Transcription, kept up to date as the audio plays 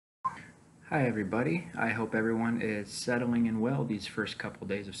Hi everybody, I hope everyone is settling in well these first couple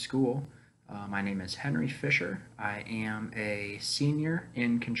days of school. My name is Henry Fischer. I am a senior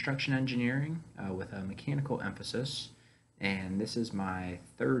in construction engineering with a mechanical emphasis, and this is my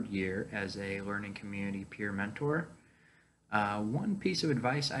third year as a learning community peer mentor. One piece of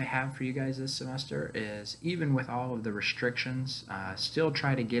advice I have for you guys this semester is even with all of the restrictions, still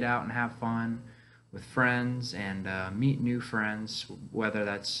try to get out and have fun with friends and meet new friends, whether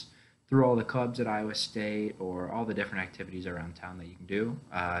that's through all the clubs at Iowa State or all the different activities around town that you can do.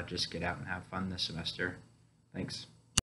 Just get out and have fun this semester. Thanks.